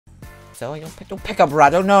So don't pick up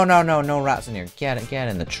rat. Oh no rats in here. Get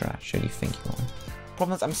in the trash. Who do you think you are?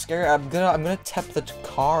 Problem is, I'm scared. I'm gonna tip the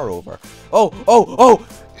car over. Oh!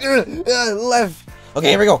 Left. Okay,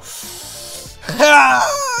 here we go.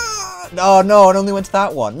 No, it only went to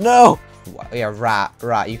that one. No. Yeah,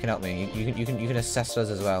 rat. You can help me. You can assist us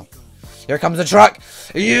as well. Here comes the truck.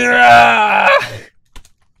 Yeah.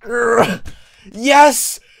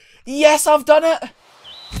 Yes, I've done it.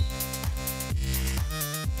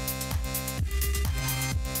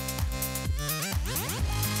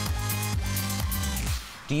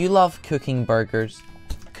 Do you love cooking burgers?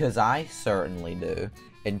 Because I certainly do.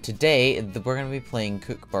 And today, we're going to be playing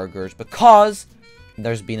Cook Burgers because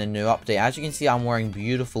there's been a new update. As you can see, I'm wearing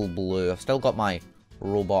beautiful blue. I've still got my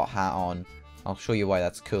robot hat on. I'll show you why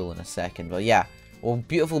that's cool in a second. But yeah, well,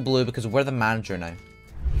 beautiful blue because we're the manager now.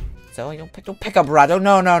 So don't pick up rat. Oh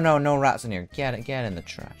no rats in here. Get in the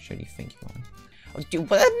trash. Who do you think you are? Oh, dude,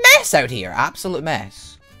 what a mess out here. Absolute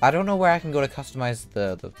mess. I don't know where I can go to customize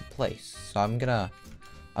the place. So I'm gonna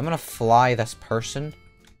fly this person,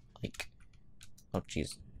 like, oh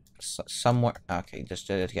jeez, somewhere. Okay, just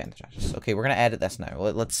to get in the trash. Okay, we're gonna edit this now.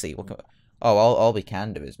 Let's see. All we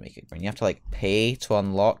can do is make it green. You have to like pay to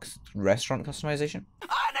unlock restaurant customization.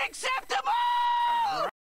 Unacceptable!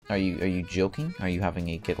 Are you joking? Are you having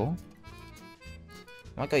a giggle?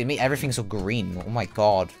 Oh my god, you made everything so green. Oh my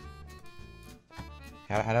god.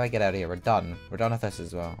 How do I get out of here? We're done. We're done with this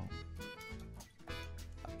as well.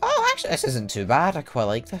 Oh, actually, this isn't too bad. I quite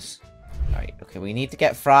like this. Alright, okay, we need to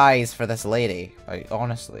get fries for this lady.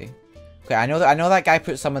 Honestly. Okay, I know that guy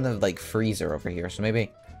put some in the, like, freezer over here, so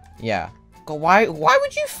maybe... Yeah. God, why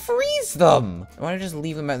would you freeze them? Why don't you just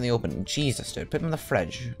leave them out in the open? Jesus, dude. Put them in the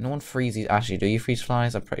fridge. No one freezes... Actually, do you freeze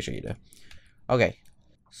fries? I'm pretty sure you do. Okay.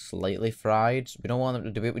 Slightly fried. We don't want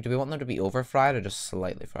them to... Do we want them to be over fried or just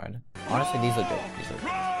slightly fried? Honestly, these look good.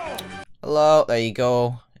 Hello, there you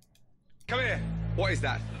go. Come here. What is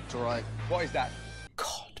that? It's alright. What is that?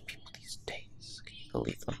 God, people these days. Can you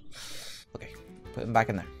believe them? Okay, put them back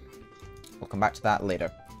in there. We'll come back to that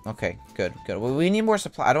later. Okay, good. Well, we need more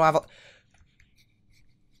supply. I don't have a...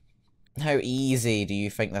 How easy do you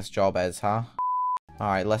think this job is, huh?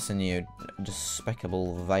 Alright, listen, you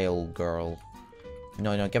despicable, vile girl.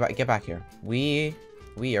 No, get back here. We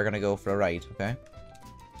are gonna go for a ride, okay?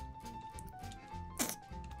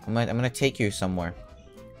 I'm gonna take you somewhere.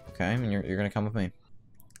 Okay, and you're gonna come with me.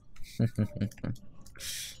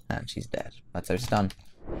 And she's dead. That's how it's done.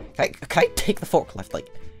 Can I take the forklift like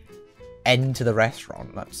into the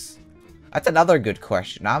restaurant? That's another good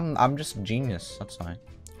question. I'm just a genius. That's fine.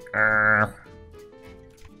 There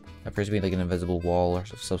appears to be like an invisible wall or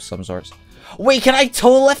some sorts. Wait, can I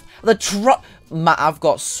tow lift the truck? I've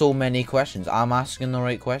got so many questions. I'm asking the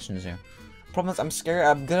right questions here. Problem is, I'm scared.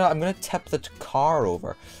 I'm gonna tip the car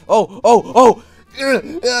over. Oh!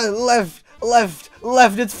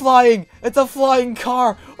 Left! It's flying! It's a flying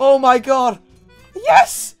car! Oh my god!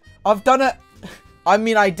 Yes! I've done it! I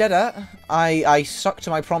mean, I did it. I stuck to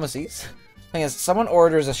my promises. Thing is, someone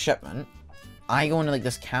orders a shipment. I go into like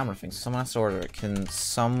this camera thing. So someone has to order it. Can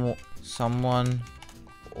someone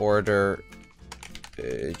order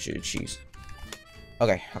cheese?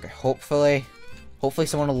 Okay. Hopefully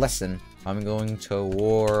someone will listen. I'm going to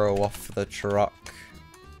war off the truck.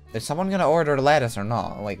 Is someone gonna order lettuce or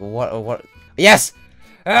not? Like, what? Yes!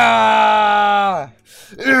 Ah!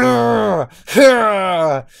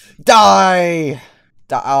 Die!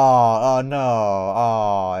 Oh, no.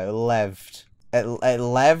 Oh, it lived. It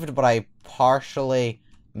lived, but I partially,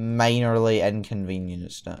 minorly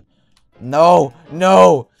inconvenienced it. No!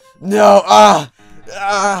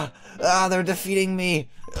 They're defeating me.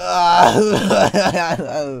 Oh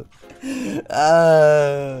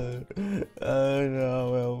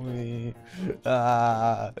no, help me.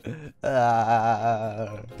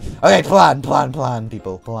 Okay, plan,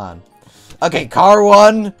 people, plan. Okay, car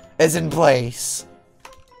 1 is in place.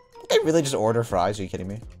 Did I really just order fries? Are you kidding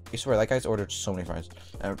me? I swear, that guy's ordered so many fries.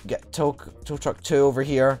 Get tow truck 2 over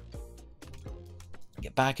here.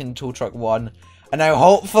 Get back in tow truck 1. And now,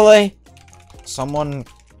 hopefully, someone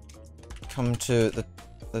come to the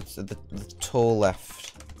tow lift.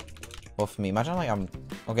 With me. Imagine like I'm...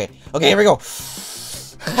 Okay, here we go.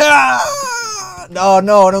 No,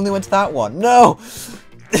 it only went to that one. No!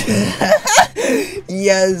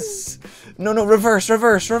 Yes! No, reverse.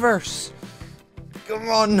 Come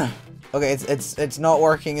on! Okay, it's not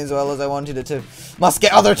working as well as I wanted it to. Must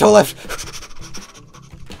get other tow lift!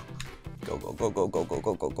 Go.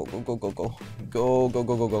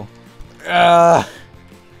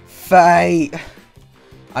 Fight!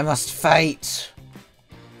 I must fight!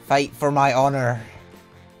 Fight for my honor.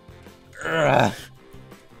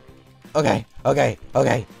 Okay, okay,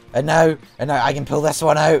 okay. And now I can pull this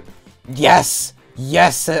one out. Yes!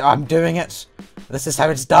 Yes, I'm doing it. This is how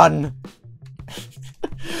it's done.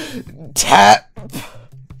 Tap!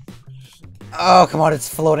 Oh, come on,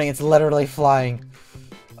 it's floating. It's literally flying.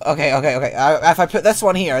 Okay, okay, okay. If I put this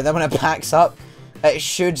one here, then when it packs up, it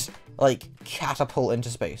should, like, catapult into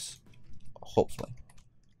space. Hopefully.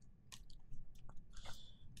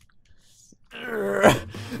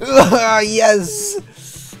 Yes!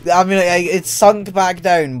 I mean, it sunk back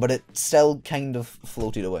down, but it still kind of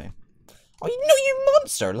floated away. Oh, no, you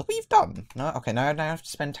monster! Look what you've done. No, okay, now I have to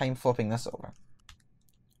spend time flipping this over.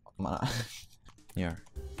 Come on. Here.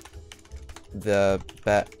 The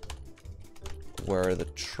bit where the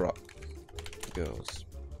truck goes.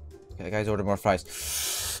 Okay, the guys ordered more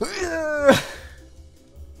fries.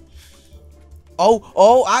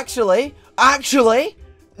 Oh, actually,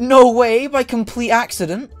 no way, by complete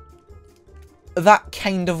accident, that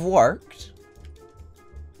kind of worked.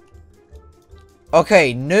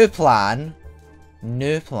 Okay, new plan.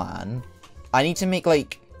 New plan. I need to make,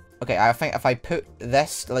 like... Okay, I think if I put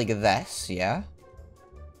this like this, yeah?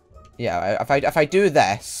 Yeah, if I do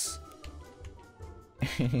this...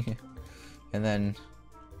 and then...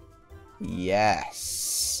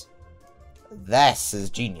 Yes. This is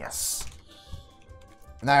genius.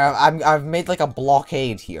 Now, I've made, like, a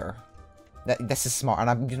blockade here. This is smart, and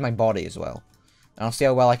I'm using my body as well. And I'll see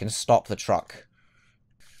how well I can stop the truck.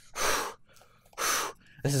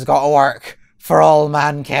 This has got to work for all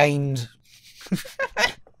mankind.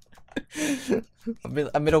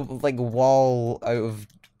 I made a like wall out of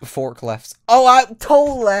forklifts. Oh,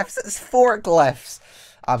 tow lifts. It's forklifts.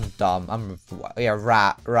 I'm dumb. Yeah,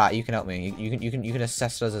 rat. You can help me. You can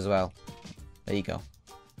assist us as well. There you go.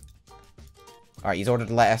 All right, he's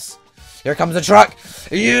ordered lettuce. Here comes the truck.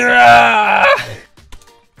 Yeah!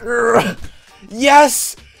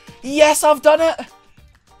 Yes! Yes, I've done it!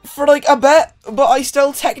 For like a bit, but I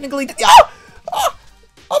still technically did. Ah! Ah!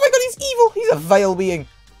 Oh my god, he's evil! He's a vile being.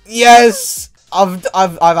 Yes! I've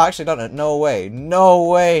actually done it. No way. No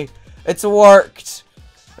way. It's worked.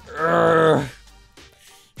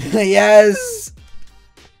 Yes!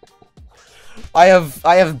 I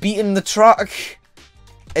have beaten the truck.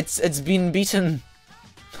 It's been beaten.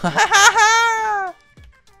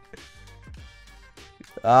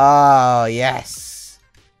 Oh, yes.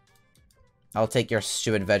 I'll take your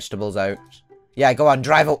stewed vegetables out. Yeah, go on,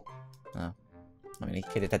 drive out. Oh, I mean, he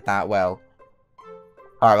could have did that well.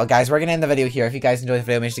 Alright, well, guys, we're going to end the video here. If you guys enjoyed the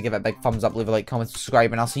video, make sure to give it a big thumbs up, leave a like, comment,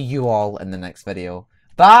 subscribe, and I'll see you all in the next video.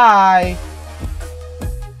 Bye!